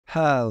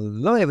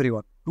Hello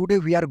everyone. Today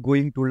we are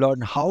going to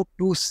learn how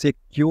to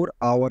secure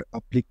our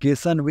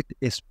application with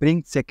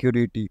Spring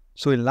Security.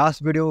 So in last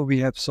video we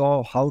have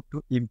saw how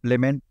to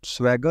implement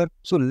Swagger.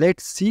 So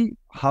let's see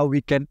how we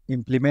can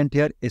implement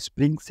here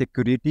Spring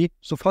Security.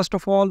 So first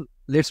of all,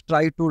 let's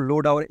try to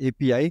load our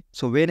API.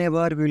 So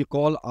whenever we will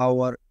call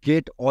our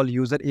get all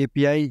user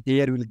API,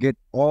 here we'll get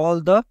all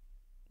the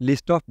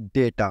list of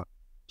data.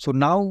 So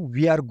now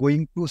we are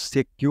going to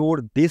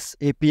secure this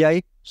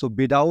API. So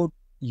without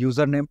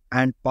username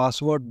and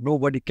password,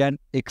 nobody can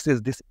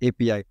access this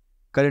API.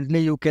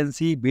 Currently you can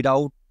see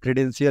without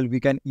credential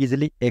we can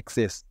easily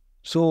access.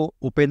 So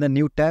open the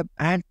new tab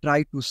and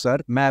try to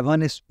search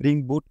Maven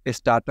Spring Boot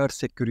Starter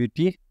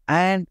Security,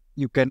 and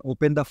you can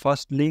open the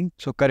first link.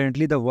 So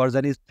currently the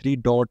version is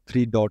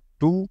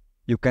 3.3.2.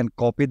 You can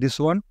copy this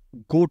one,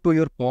 go to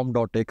your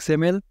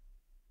pom.xml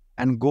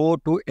and go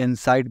to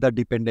inside the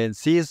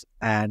dependencies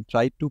and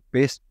try to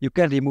paste. You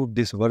can remove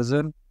this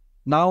version.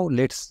 Now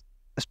let's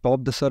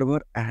stop the server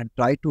and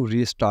try to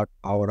restart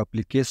our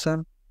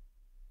application.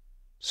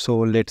 So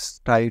let's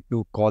try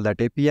to call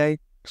that API.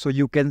 So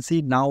you can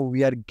see now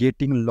we are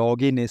getting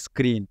login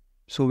screen.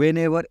 So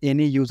whenever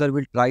any user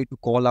will try to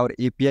call our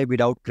API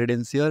without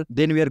credential,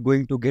 then we are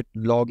going to get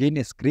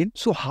login screen.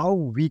 So how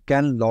we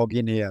can log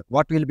in here?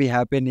 What will be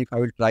happen if I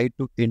will try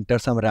to enter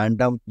some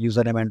random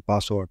username and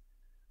password?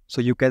 So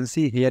you can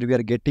see here we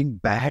are getting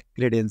bad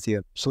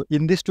credential. So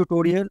in this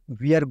tutorial,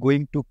 we are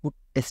going to put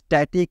a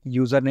static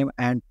username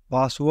and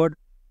password.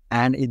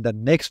 And in the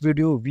next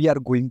video, we are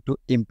going to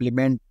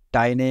implement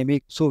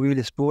dynamic. So we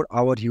will store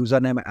our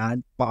username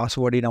and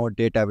password in our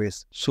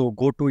database. So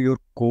go to your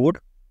code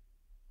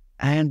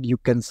and you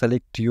can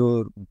select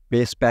your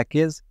base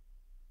package,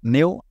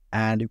 new,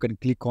 and you can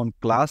click on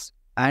class.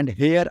 And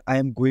here I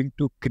am going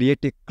to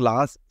create a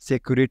class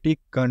security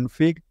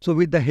config. So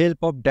with the help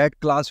of that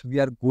class, we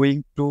are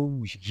going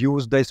to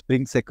use the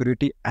Spring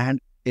Security and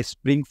a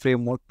Spring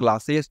Framework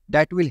classes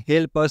that will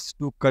help us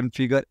to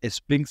configure a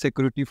Spring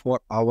Security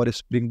for our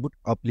Spring Boot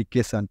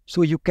application.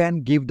 So you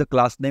can give the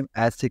class name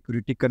as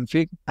security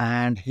config,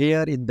 and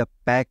here in the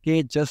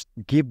package just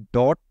give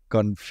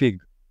 .config.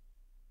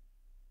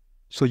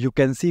 So you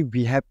can see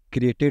we have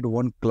created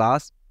one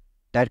class.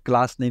 That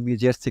class name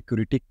is your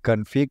security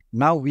config.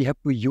 Now we have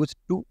to use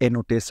two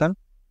annotation.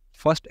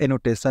 First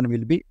annotation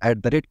will be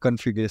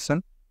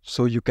 @configuration.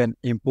 So you can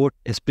import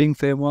Spring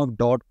Framework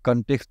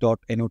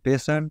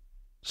 .context.annotation.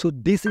 So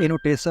this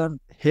annotation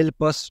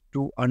help us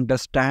to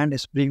understand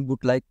Spring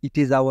Boot like it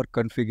is our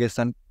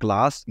configuration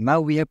class.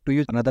 Now we have to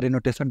use another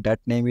annotation.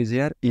 That name is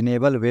here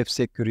enable web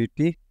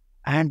security.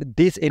 And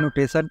this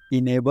annotation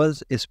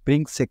enables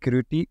Spring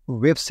Security,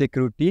 web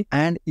security,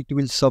 and it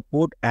will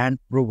support and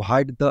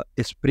provide the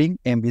Spring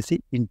MVC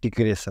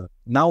integration.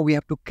 Now we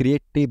have to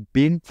create a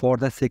bin for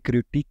the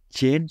security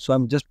chain. So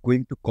I'm just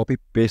going to copy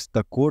paste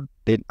the code,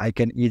 then I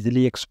can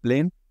easily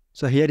explain.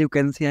 So here you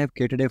can see I have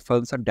created a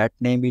function. That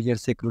name is your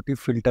security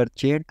filter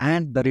chain,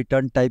 and the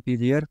return type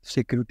is your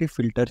security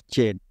filter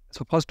chain.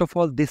 So first of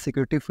all, this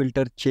security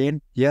filter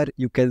chain, here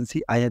you can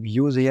see I have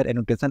used here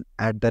annotation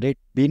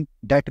 @bin.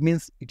 That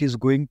means it is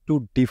going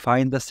to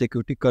define the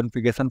security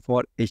configuration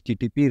for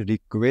HTTP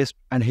request.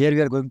 And here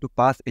we are going to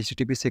pass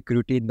HTTP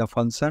security in the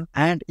function.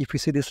 And if you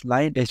see this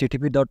line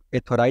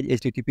HTTP.authorize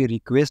HTTP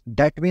request,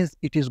 that means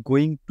it is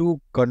going to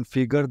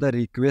configure the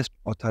request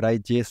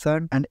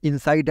authorization. And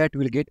inside that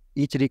we'll get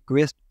each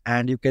request.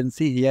 And you can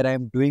see here I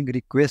am doing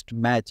request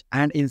match.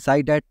 And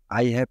inside that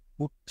I have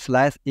put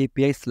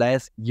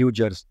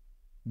 /API/users.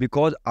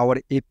 Because our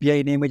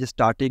API name is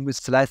starting with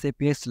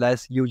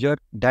 /API/user,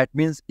 that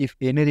means if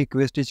any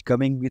request is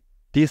coming with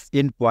this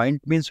endpoint,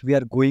 means we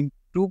are going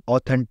to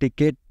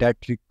authenticate that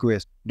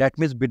request. That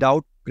means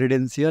without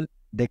credential,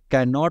 they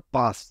cannot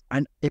pass.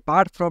 And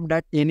apart from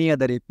that, any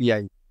other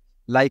API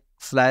like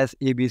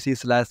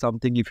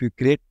 /abc/something, if you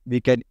create, we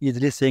can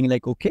easily saying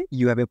like, okay,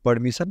 you have a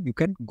permission, you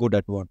can go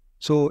that one.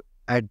 So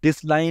at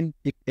this line,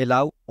 it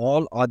allow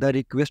all other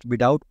requests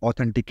without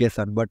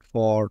authentication. But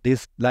for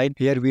this line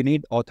here, we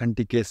need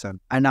authentication.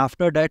 And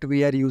after that,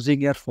 we are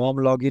using a form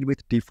login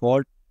with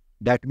default.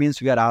 That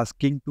means we are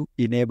asking to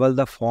enable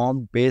the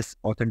form-based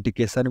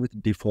authentication with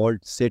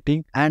default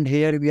setting. And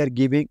here we are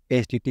giving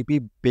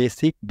HTTP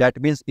basic.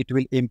 That means it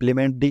will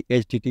implement the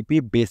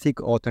HTTP basic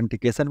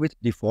authentication with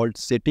default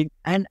setting.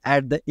 And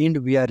at the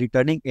end, we are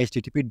returning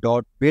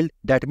HTTP.build.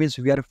 That means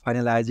we are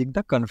finalizing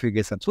the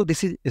configuration. So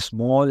this is a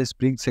small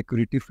Spring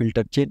Security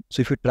filter chain. So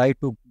if you try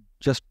to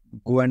just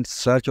go and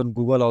search on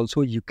Google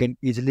also, you can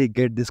easily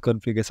get this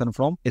configuration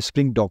from a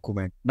Spring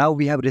document. Now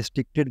we have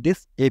restricted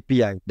this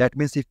API. That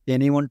means if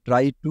anyone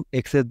try to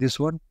access this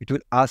one, it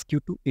will ask you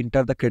to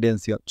enter the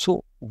credential.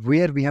 So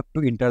where we have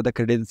to enter the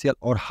credential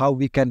or how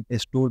we can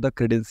store the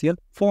credential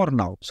for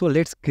now. So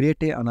let's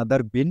create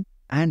another bin,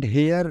 and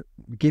here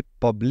give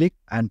public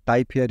and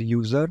type here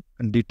user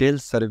and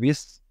details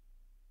service.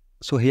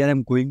 So here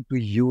I'm going to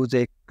use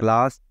a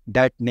class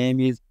that name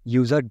is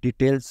user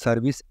detail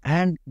service,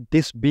 and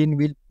this bin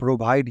will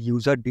provide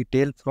user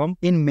detail from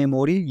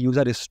in-memory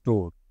user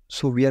store.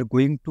 So we are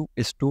going to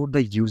store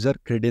the user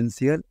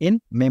credential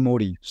in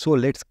memory. So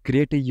let's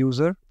create a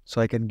user.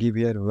 So I can give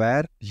here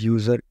where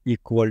user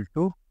equal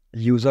to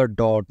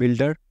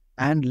user.builder,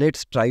 and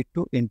let's try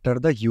to enter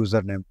the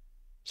username.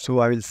 So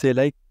I will say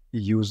like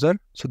user.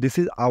 So this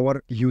is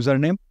our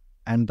username,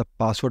 and the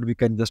password we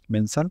can just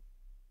mention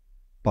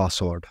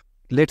password.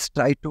 Let's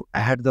try to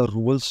add the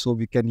roles so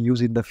we can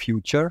use in the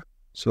future.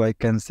 So I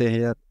can say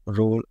here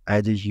role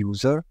as a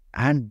user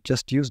and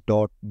just use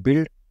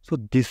 .build. So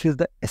this is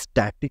the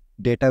static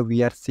data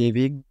we are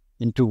saving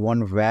into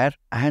one var,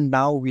 and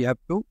now we have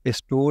to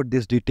store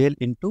this detail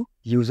into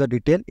user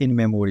detail in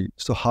memory.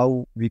 So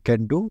how we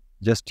can do?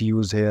 Just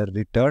use here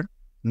return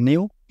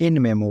new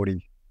in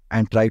memory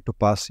and try to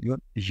pass your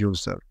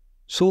user.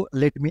 So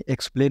let me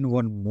explain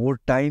one more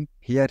time.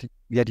 Here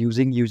we are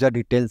using user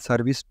detail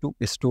service to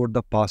store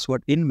the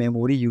password in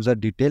memory user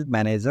detail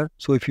manager.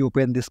 So if you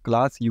open this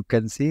class, you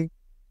can see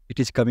it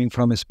is coming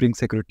from a Spring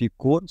Security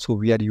core. So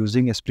we are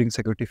using a Spring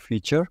Security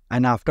feature.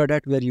 And after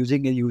that, we are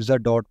using a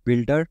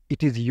user.builder.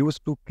 It is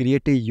used to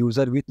create a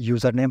user with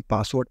username,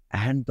 password,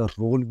 and the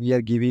role we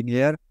are giving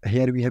here.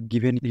 Here we have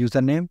given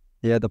username,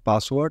 here the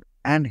password,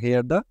 and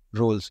here the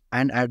roles.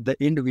 And at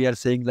the end, we are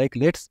saying like,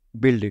 let's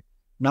build it.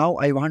 Now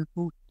I want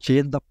to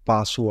change the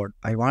password.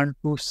 I want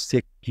to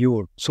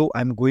secure. So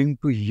I'm going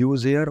to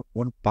use here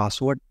one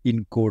password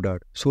encoder.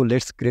 So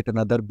let's create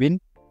another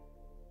bin.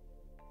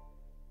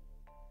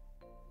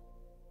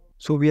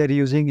 So we are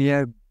using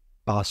here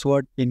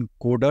password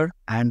encoder,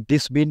 and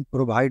this bin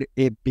provide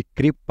a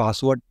decrypt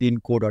password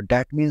encoder.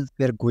 That means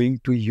we are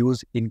going to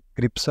use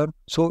encryption.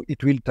 So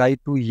it will try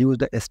to use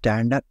the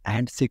standard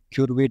and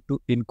secure way to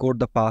encode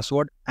the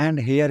password. And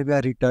here we are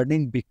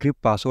returning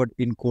decrypt password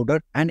encoder,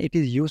 and it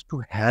is used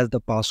to hash the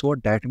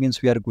password. That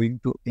means we are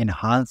going to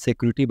enhance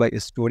security by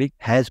storing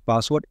hash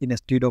password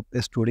instead of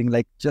storing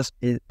like just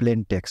a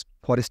plain text.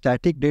 For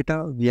static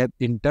data, we have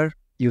entered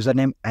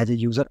username as a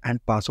user and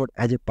password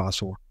as a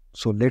password.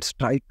 So let's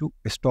try to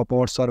stop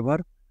our server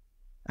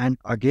and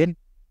again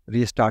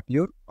restart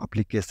your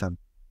application.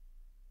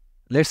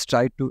 Let's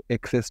try to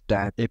access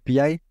that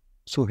API.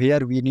 So here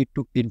we need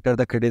to enter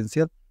the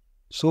credential.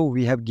 So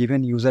we have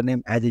given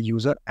username as a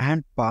user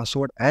and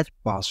password as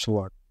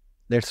password.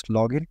 Let's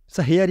log in.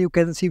 So here you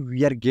can see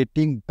we are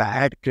getting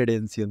bad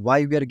credential.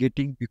 Why we are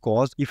getting?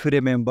 Because if you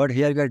remember,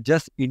 here we are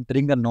just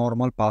entering the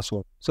normal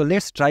password. So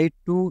let's try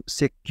to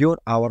secure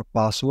our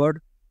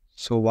password.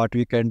 So what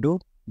we can do?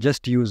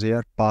 Just use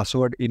here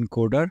password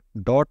encoder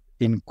dot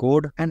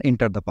encode and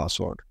enter the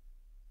password.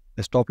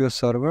 Stop your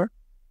server.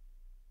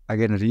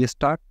 Again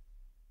restart.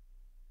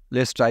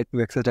 Let's try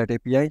to access that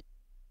API.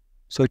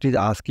 So it is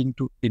asking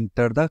to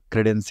enter the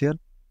credential.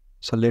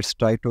 So let's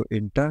try to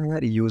enter here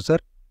user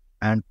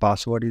and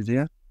password is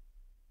here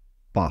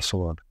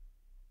password.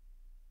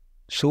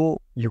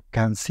 So you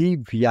can see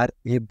we are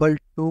able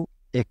to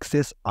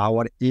access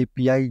our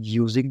API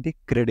using the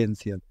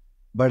credential.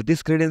 But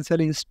this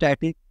credential is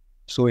static.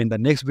 So in the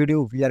next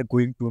video, we are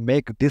going to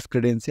make this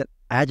credential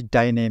as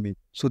dynamic.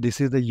 So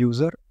this is the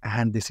user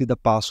and this is the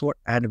password,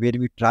 and where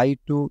we try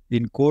to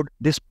encode,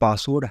 this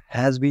password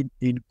has been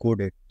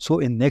encoded. So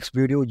in next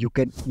video, you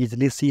can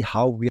easily see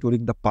how we are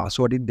storing the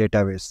password in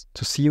database.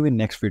 So see you in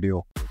next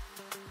video.